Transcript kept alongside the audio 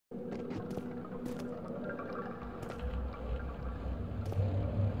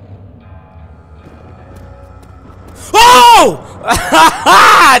Oh!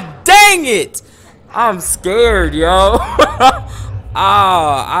 Dang it! I'm scared, yo.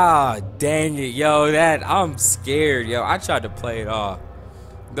 Dang it, yo. I'm scared, yo. I tried to play it off.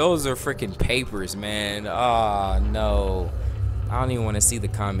 Those are freaking papers, man. Oh, no. I don't even want to see the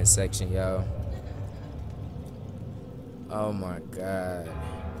comment section, yo. Oh, my God.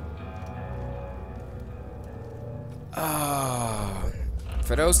 Oh.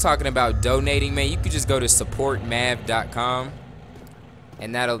 For those talking about donating, man, you could just go to supportmav.com.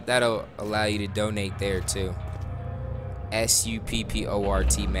 And that'll allow you to donate there, too.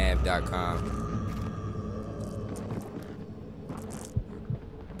 supportmav.com.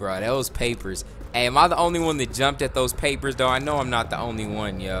 Bro, those papers. Hey, am I the only one that jumped at those papers, though? I know I'm not the only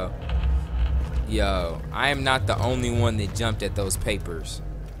one, yo. Yo, I am not the only one that jumped at those papers.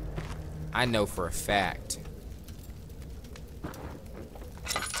 I know for a fact.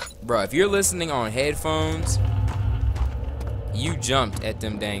 Bro, if you're listening on headphones, you jumped at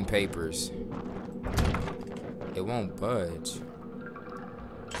them dang papers. It won't budge.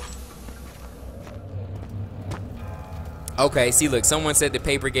 Okay, see, look, someone said the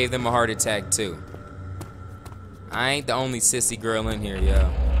paper gave them a heart attack, too. I ain't the only sissy girl in here,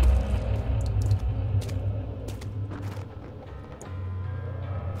 yo.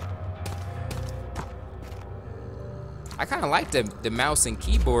 I kind of like the mouse and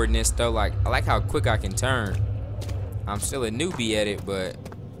keyboard in this, though. Like, I like how quick I can turn. I'm still a newbie at it, but...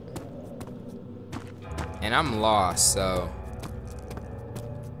 And I'm lost, so...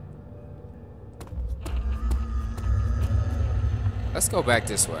 Let's go back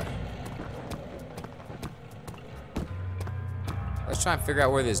this way. Let's try and figure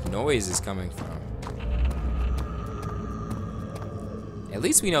out where this noise is coming from. At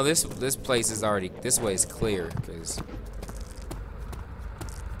least we know this place is already... This way is clear, because...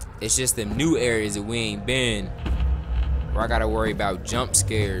 It's just them new areas that we ain't been, where I gotta worry about jump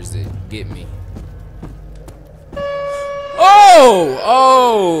scares that get me.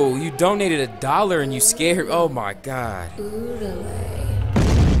 Oh, you donated $1 and you scared. Oh my God.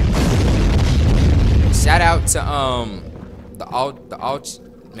 Shout out to the alt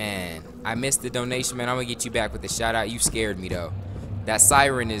man. I missed the donation, man. I'm gonna get you back with the shout out. You scared me though. That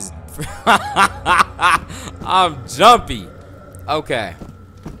siren is. I'm jumpy. Okay.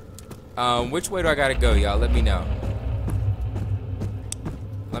 Which way do I gotta go, y'all? Let me know.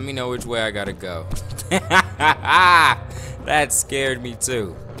 Let me know which way I gotta go. That scared me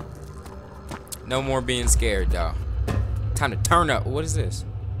too. No more being scared, though. Time to turn up. What is this?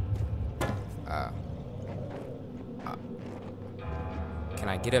 Can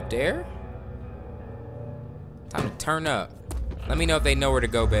I get up there? Time to turn up. Let me know if they know where to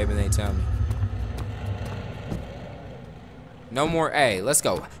go, baby, and they tell me. No more, hey, let's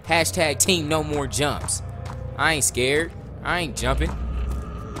go. Hashtag team no more jumps. I ain't scared. I ain't jumping.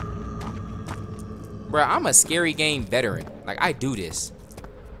 Bruh, I'm a scary game veteran. Like, I do this.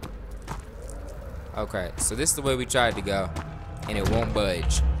 Okay, so this is the way we tried to go. And it won't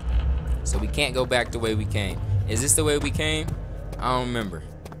budge. So we can't go back the way we came. Is this the way we came? I don't remember.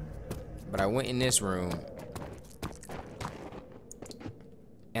 But I went in this room.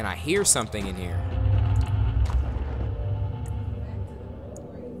 And I hear something in here.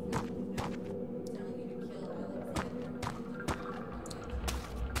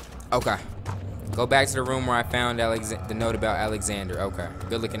 Okay. Go back to the room where I found the note about Alexander. Okay.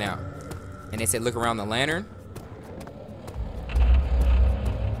 Good looking out. And they said look around the lantern.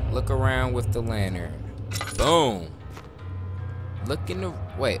 Look around with the lantern. Boom. Look in the...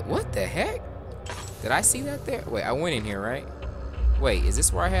 Wait, what the heck? Did I see that there? Wait, I went in here, right? Wait, is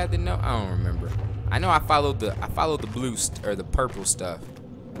this where I had the note? I don't remember. I know I followed the blue or the purple stuff.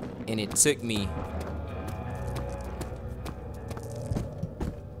 And it took me...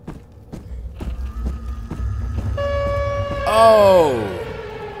 Oh,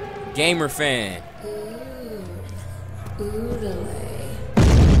 gamer fan.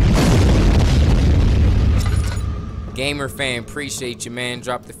 Gamer fan, appreciate you, man.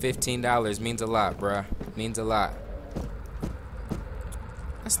 Drop the $15. Means a lot, bruh. Means a lot.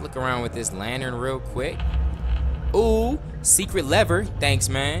 Let's look around with this lantern real quick. Ooh, secret lever. Thanks,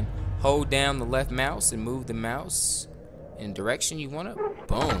 man. Hold down the left mouse and move the mouse in the direction you want to.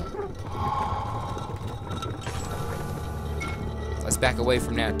 Boom. Let's back away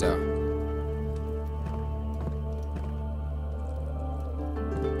from that, though.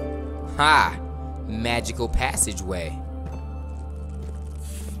 Ha! Magical passageway.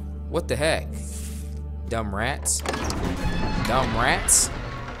 What the heck? Dumb rats. Dumb rats.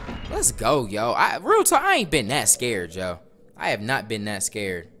 Let's go, yo. Real talk, I ain't been that scared, yo. I have not been that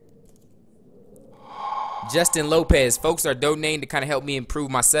scared. Justin Lopez. Folks are donating to kind of help me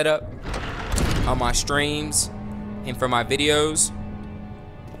improve my setup on my streams and for my videos.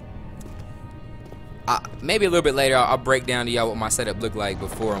 Maybe a little bit later, I'll break down to y'all what my setup looked like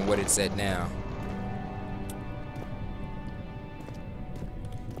before and what it's at now.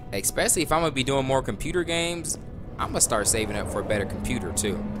 Especially if I'm gonna be doing more computer games, I'm gonna start saving up for a better computer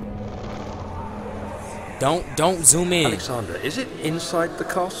too. Don't zoom in. Alexander, is it inside the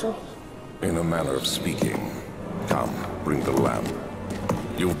castle? In a manner of speaking. Come, bring the lamp.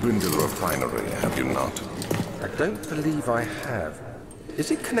 You've been to the refinery, have you not? I don't believe I have.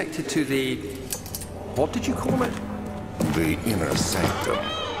 Is it connected to the... what did you call it? The inner sanctum.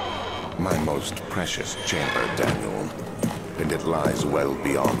 My most precious chamber, Daniel. And it lies well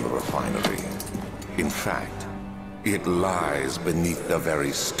beyond the refinery. In fact, it lies beneath the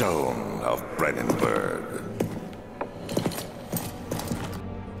very stone of Brennenburg.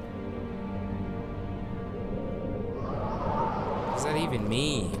 What does that even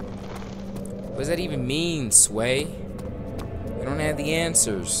mean? What does that even mean, Sway? I don't have the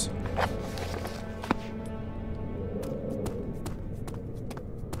answers.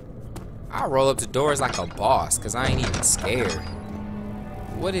 I roll up the doors like a boss, cause I ain't even scared.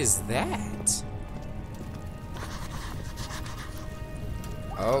 What is that?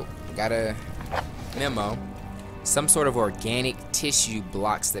 Oh, got a memo. Some sort of organic tissue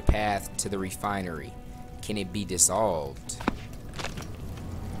blocks the path to the refinery. Can it be dissolved?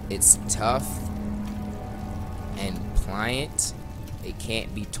 It's tough and pliant. It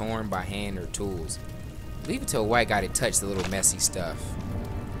can't be torn by hand or tools. Leave it to a white guy to touch the little messy stuff.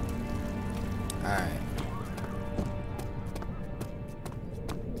 Alright.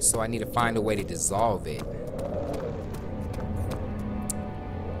 So I need to find a way to dissolve it.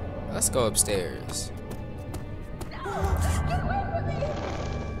 Let's go upstairs.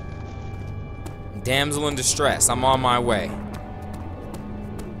 Damsel in distress. I'm on my way.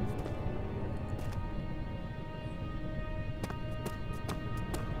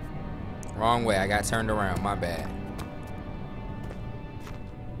 Wrong way. I got turned around. My bad.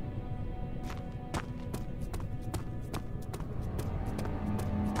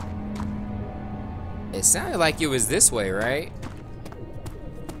 It sounded like it was this way, right?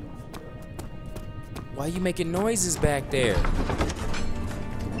 Why are you making noises back there?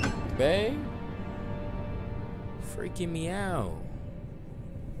 Babe? Freaking me out.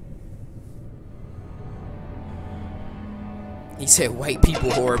 He said white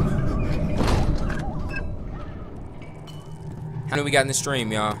people horrible. How many we got in the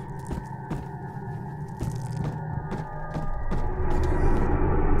stream, y'all?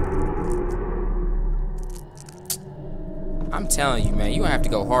 I'm telling you, man, you gonna have to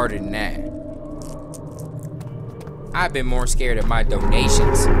go harder than that. I've been more scared of my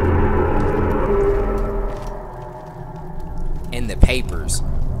donations and the papers.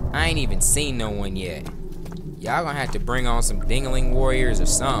 I ain't even seen no one yet. Y'all gonna have to bring on some dingling warriors or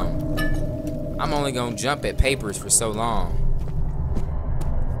something. I'm only gonna jump at papers for so long.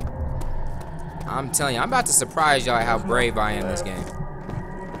 I'm telling you, I'm about to surprise y'all how brave I am this game.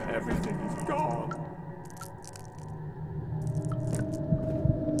 Everything is gone.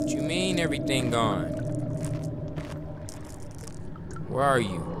 What you mean everything gone? Where are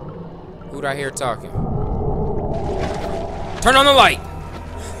you? Who'd I hear talking? Turn on the light!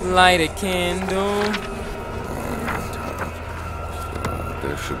 Light a candle.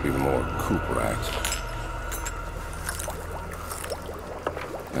 There should be more coop racks.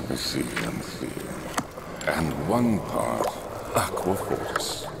 Let me see. And one part aqua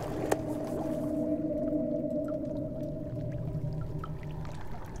fortis.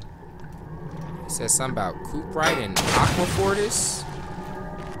 It says something about Cooprite and Aquafortis.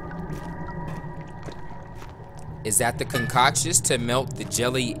 Is that the concoctions to melt the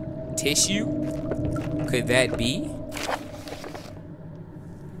jelly tissue? Could that be?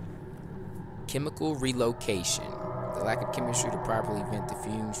 Chemical relocation. The lack of chemistry to properly vent the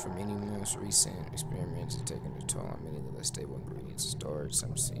fumes from any most recent experiments has taken a toll on many of the less stable ingredients stored.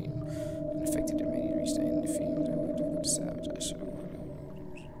 Some seem infected and many restrained the fumes. They were difficult to salvage. I should have.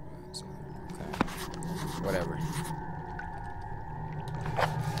 Okay. Whatever.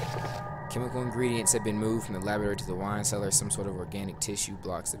 Chemical ingredients have been moved from the laboratory to the wine cellar. Some sort of organic tissue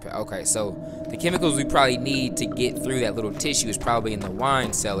blocks the path. Okay, so the chemicals we probably need to get through that little tissue is probably in the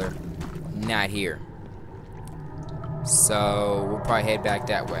wine cellar, not here. So we'll probably head back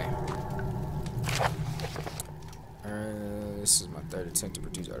that way. This is my third attempt to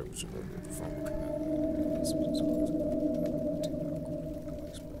produce artificial performance.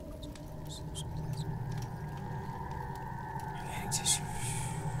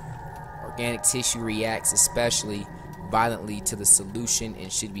 organic tissue reacts especially violently to the solution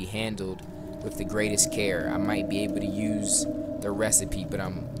and should be handled with the greatest care. I might be able to use the recipe, but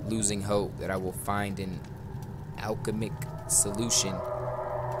I'm losing hope that I will find an alchemic solution.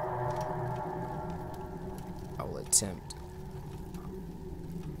 I will attempt.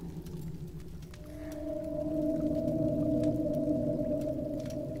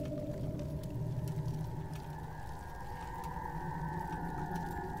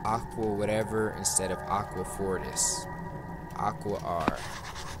 Aqua whatever instead of aqua fortis. Aqua R.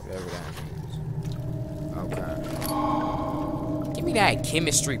 Whatever that means. Okay. Give me that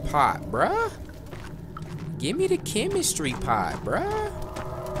chemistry pot, bruh. Give me the chemistry pot, bruh.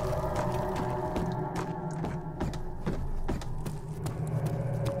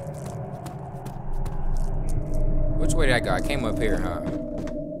 Which way did I go? I came up here, huh?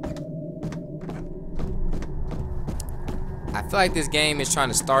 I feel like this game is trying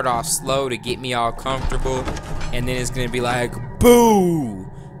to start off slow to get me all comfortable, and then it's gonna be like, boo!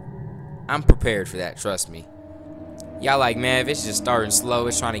 I'm prepared for that, trust me. Y'all like, man, if it's just starting slow,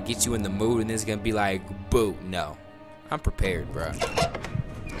 it's trying to get you in the mood, and it's gonna be like, boo. No. I'm prepared, bro.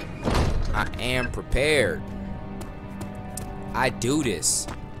 I am prepared. I do this.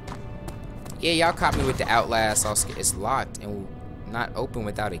 Yeah, y'all caught me with the Outlast. It's locked and not open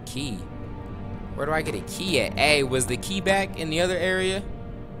without a key. Where do I get a key at? Hey, was the key back in the other area?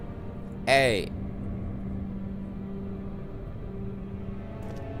 Hey.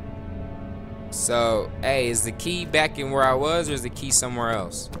 So, hey, is the key back in where I was, or is the key somewhere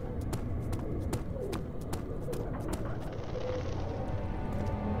else?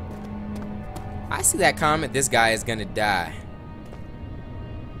 I see that comment, this guy is gonna die.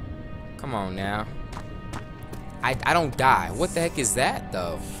 Come on now. I don't die. What the heck is that,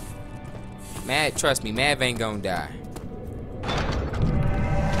 though? Mad, trust me, Mav ain't gonna die.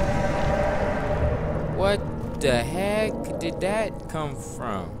 What the heck did that come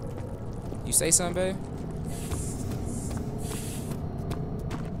from? You say something, babe?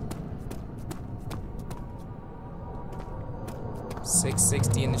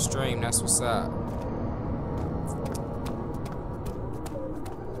 $660 in the stream, that's what's up.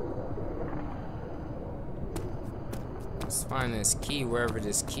 Let's find this key wherever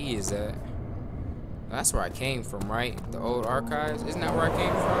this key is at. That's where I came from, right? The old archives? Isn't that where I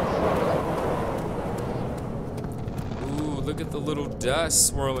came from? Ooh, look at the little dust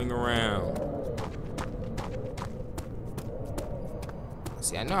swirling around.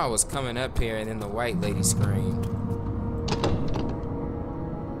 See, I know I was coming up here and then the white lady screamed.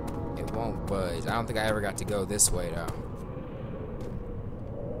 It won't budge. I don't think I ever got to go this way, though.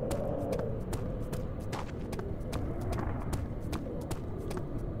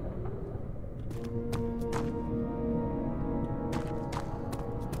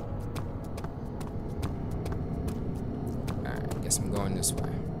 I'm going this way.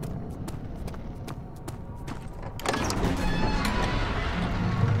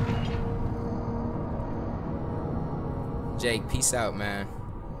 Jake, peace out, man.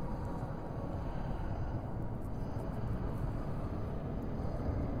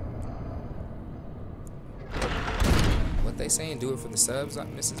 What they saying? Do it for the subs,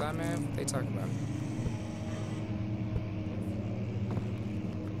 Mrs. iMAV? What they talking about?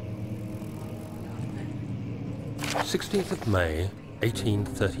 May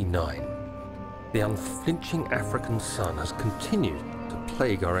 1839. The unflinching African sun has continued to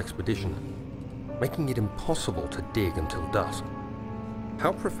plague our expedition, making it impossible to dig until dusk.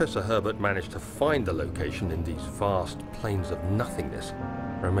 How Professor Herbert managed to find the location in these vast plains of nothingness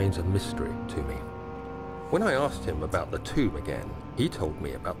remains a mystery to me. When I asked him about the tomb again, he told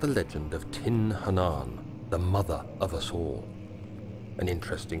me about the legend of Tin Hanan, the mother of us all. An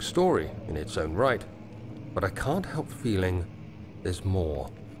interesting story in its own right, but I can't help feeling there's more.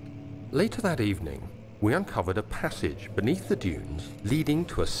 Later that evening, we uncovered a passage beneath the dunes leading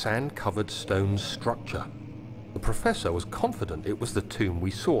to a sand-covered stone structure. The professor was confident it was the tomb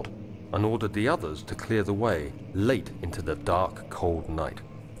we sought and ordered the others to clear the way late into the dark, cold night.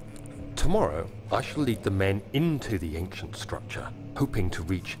 Tomorrow, I shall lead the men into the ancient structure, hoping to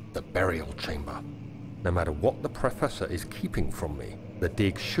reach the burial chamber. No matter what the professor is keeping from me, the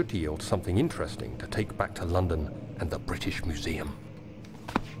dig should yield something interesting to take back to London and the British Museum.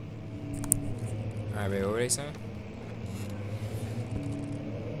 Alright, babe, what were they saying?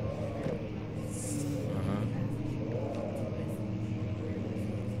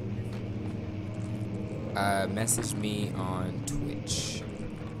 Message me on Twitch.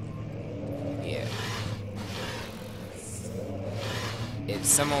 Yeah. If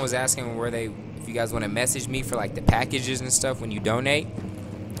someone was asking if you guys want to message me for like the packages and stuff when you donate,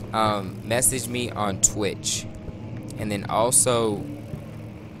 message me on Twitch. And then also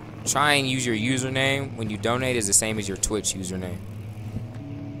try and use your username when you donate is the same as your Twitch username.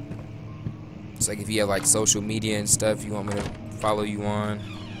 It's like if you have like social media and stuff you want me to follow you on,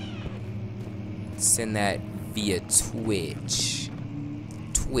 send that via Twitch.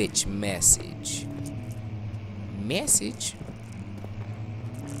 Twitch message. Message?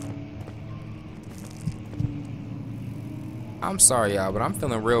 I'm sorry, y'all, but I'm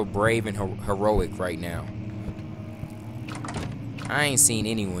feeling real brave and heroic right now. I ain't seen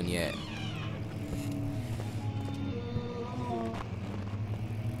anyone yet.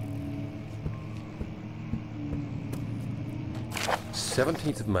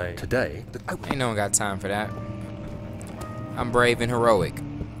 "17th of May. Today, Ain't no one got time for that. I'm brave and heroic.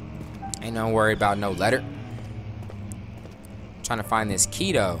 Ain't no worried about no letter. Trying to find this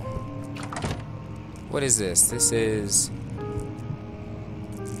key though. What is this? This is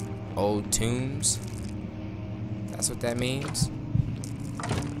old tombs. That's what that means.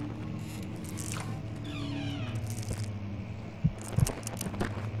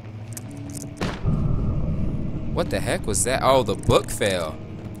 What the heck was that? Oh, the book fell.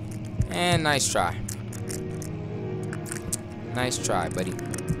 And nice try. Nice try, buddy.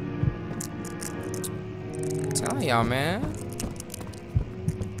 I'm telling y'all, man.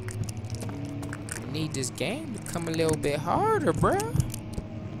 I need this game to come a little bit harder, bruh.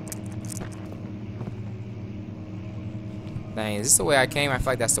 Dang, is this the way I came? I feel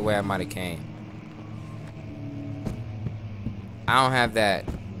like that's the way I might have came. I don't have that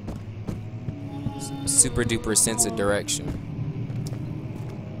super duper sense of direction.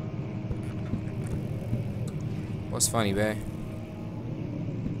 What's funny, babe?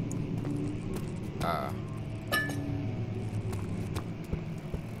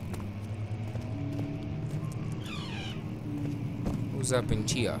 Who's up in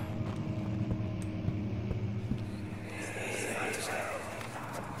Chia?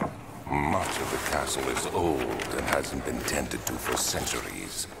 Much of the castle is old and hasn't been tended to for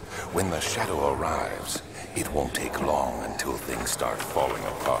centuries. When the shadow arrives, it won't take long until things start falling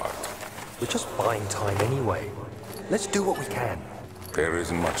apart. we're just buying time anyway. Let's do what we can." There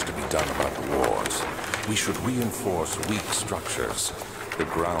isn't much to be done about the walls. We should reinforce weak structures. The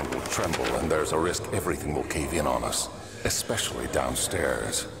ground will tremble and there's a risk everything will cave in on us, especially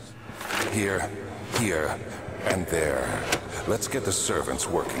downstairs. Here, and there. Let's get the servants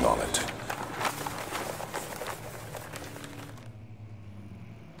working on it.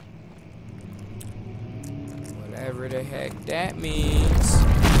 Whatever the heck that means.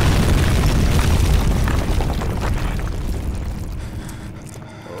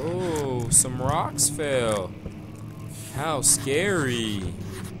 Oh, some rocks fell. How scary.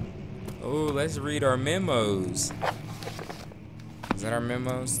 Oh, let's read our memos. Is that our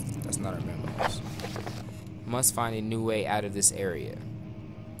memos? That's not our memos. Must find a new way out of this area.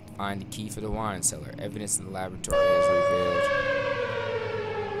 Find the key for the wine cellar. Evidence in the laboratory has revealed.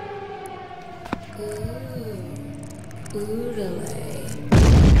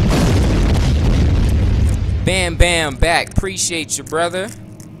 Bam Bam back. Appreciate you, brother.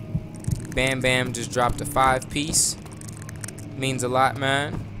 Bam Bam just dropped a 5-piece. Means a lot,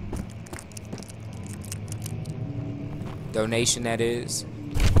 man. Donation, that is.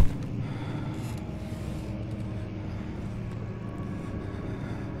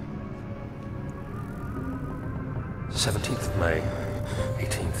 "17th of May,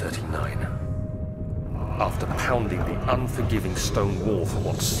 1839. After pounding the unforgiving stone wall for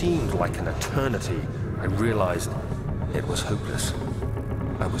what seemed like an eternity, I realized it was hopeless.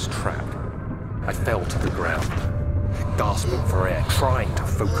 I was trapped. I fell to the ground, gasping for air, trying to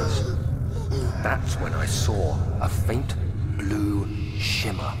focus. That's when I saw a faint blue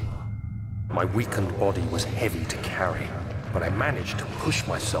shimmer. My weakened body was heavy to carry, but I managed to push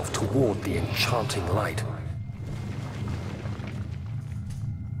myself toward the enchanting light.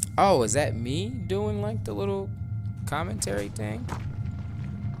 Oh, is that me doing like the little commentary thing?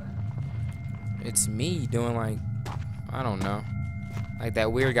 It's me doing like, I don't know. Like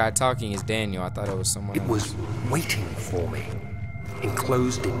that weird guy talking is Daniel. I thought it was someone It else. was waiting for me.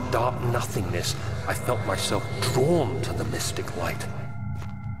 Enclosed in dark nothingness, I felt myself drawn to the mystic light.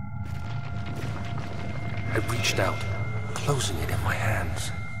 I reached out, closing it in my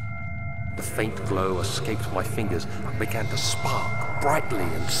hands. The faint glow escaped my fingers and began to spark brightly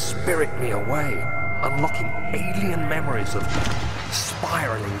and spirit me away, unlocking alien memories of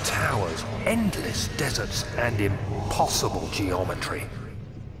spiraling towers, endless deserts, and impossible geometry.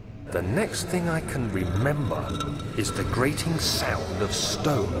 The next thing I can remember is the grating sound of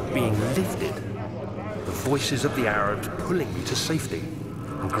stone being lifted, the voices of the Arabs pulling me to safety,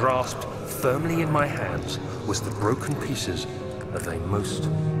 and grasped firmly in my hands was the broken pieces of a most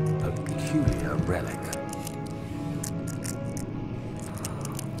peculiar relic.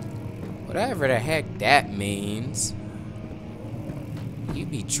 Whatever the heck that means. You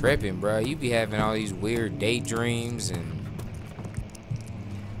be tripping, bro. You be having all these weird daydreams and...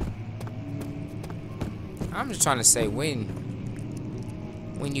 I'm just trying to say, when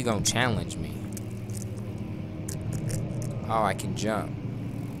you gonna challenge me? Oh, I can jump.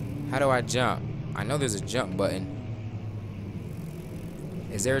 How do I jump? I know there's a jump button.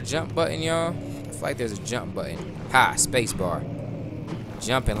 Is there a jump button, y'all? I feel like there's a jump button. Ha, spacebar.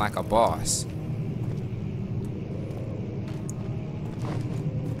 Jumping like a boss.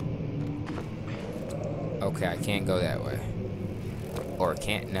 Okay, I can't go that way. Or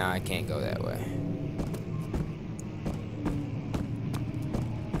can't, nah, I can't go that way.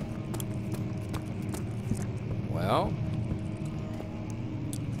 Well,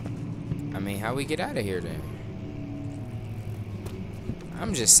 I mean, how we get out of here then?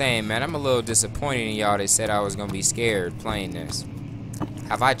 I'm just saying, man, I'm a little disappointed in y'all that said I was gonna be scared playing this.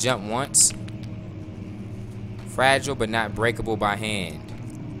 Have I jumped once? Fragile but not breakable by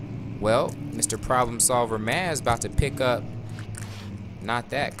hand. Well, Mr. Problem Solver Maz about to pick up, not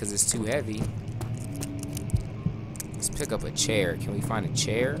that because it's too heavy. Let's pick up a chair. Can we find a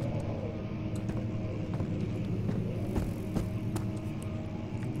chair?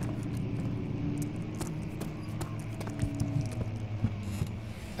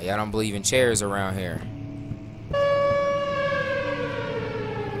 Y'all don't believe in chairs around here.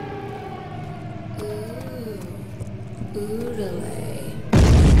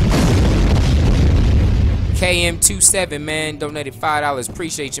 KM27, man, donated $5.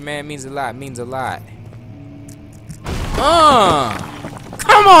 Appreciate you, man. Means a lot. Means a lot.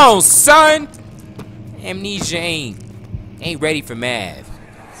 Come on, son. Amnesia ain't ready for Mav.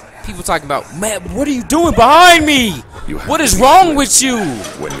 People talking about, Mav, what are you doing behind me? What is wrong with you?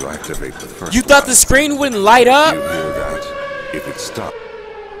 When you activate the first You thought the screen wouldn't light up? you hear that? If it stops.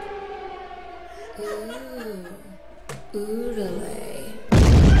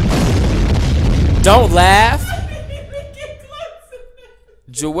 Don't laugh.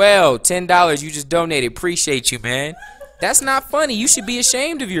 Joel, $10. You just donated. Appreciate you, man. That's not funny. You should be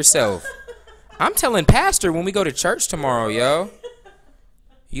ashamed of yourself. I'm telling Pastor when we go to church tomorrow, yo.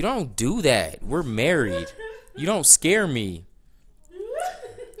 You don't do that. We're married. You don't scare me.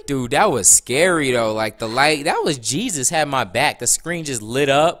 Dude, that was scary, though. Like, the light, that was Jesus had my back. The screen just lit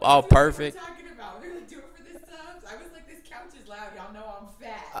up, all perfect. What are you talking about? We're going to do it for this subs? I was like, this couch is loud. Y'all know I'm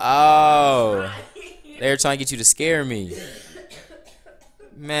fat. Oh. They were trying to get you to scare me.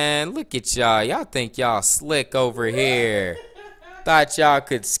 Man, look at y'all. Y'all think y'all slick over here. Thought y'all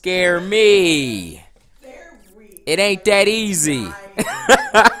could scare me. It ain't that easy.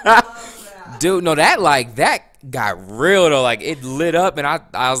 Dude, no, that got real though. Like, it lit up and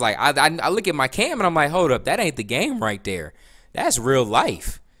I was like, I look at my cam and I'm like, hold up, that ain't the game right there. That's real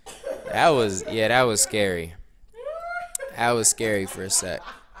life. That was scary. That was scary for a sec.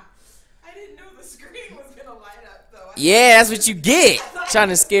 I didn't know the screen was going to light up though. Yeah, that's what you get. Trying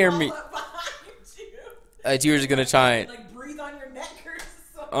to scare me. You were just gonna try and like breathe on your neck or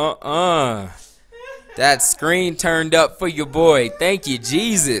something. That screen turned up for your boy. Thank you,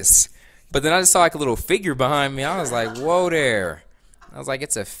 Jesus. But then I just saw like a little figure behind me. I was like, whoa there. I was like,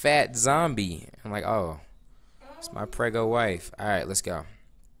 it's a fat zombie. I'm like, oh, it's my prego wife. All right, let's go.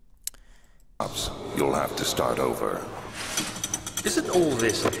 You'll have to start over. Isn't all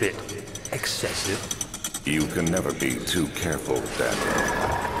this a bit excessive? You can never be too careful, Daniel.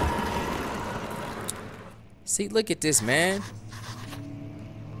 See, look at this, man.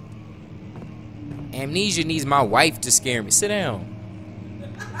 Amnesia needs my wife to scare me. Sit down.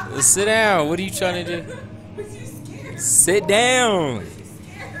 Sit down. What are you trying to do? Sit down.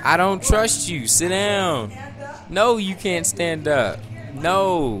 I don't trust you. Sit down. No, you can't stand up.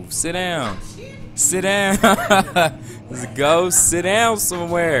 No, sit down. Sit down. Let's go. Sit down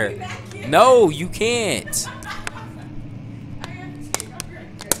somewhere. No, you can't.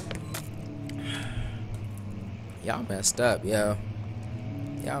 Y'all messed up, yo.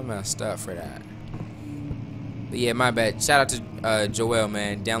 Y'all messed up for that. But yeah, my bad. Shout out to Joel,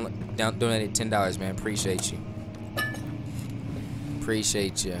 man. Donated $10, man. Appreciate you.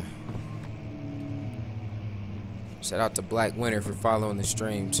 Appreciate you. Shout out to Black Winter for following the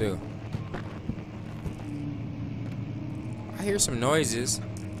stream too. I hear some noises.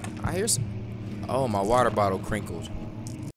 I hear some. Oh, my water bottle crinkled.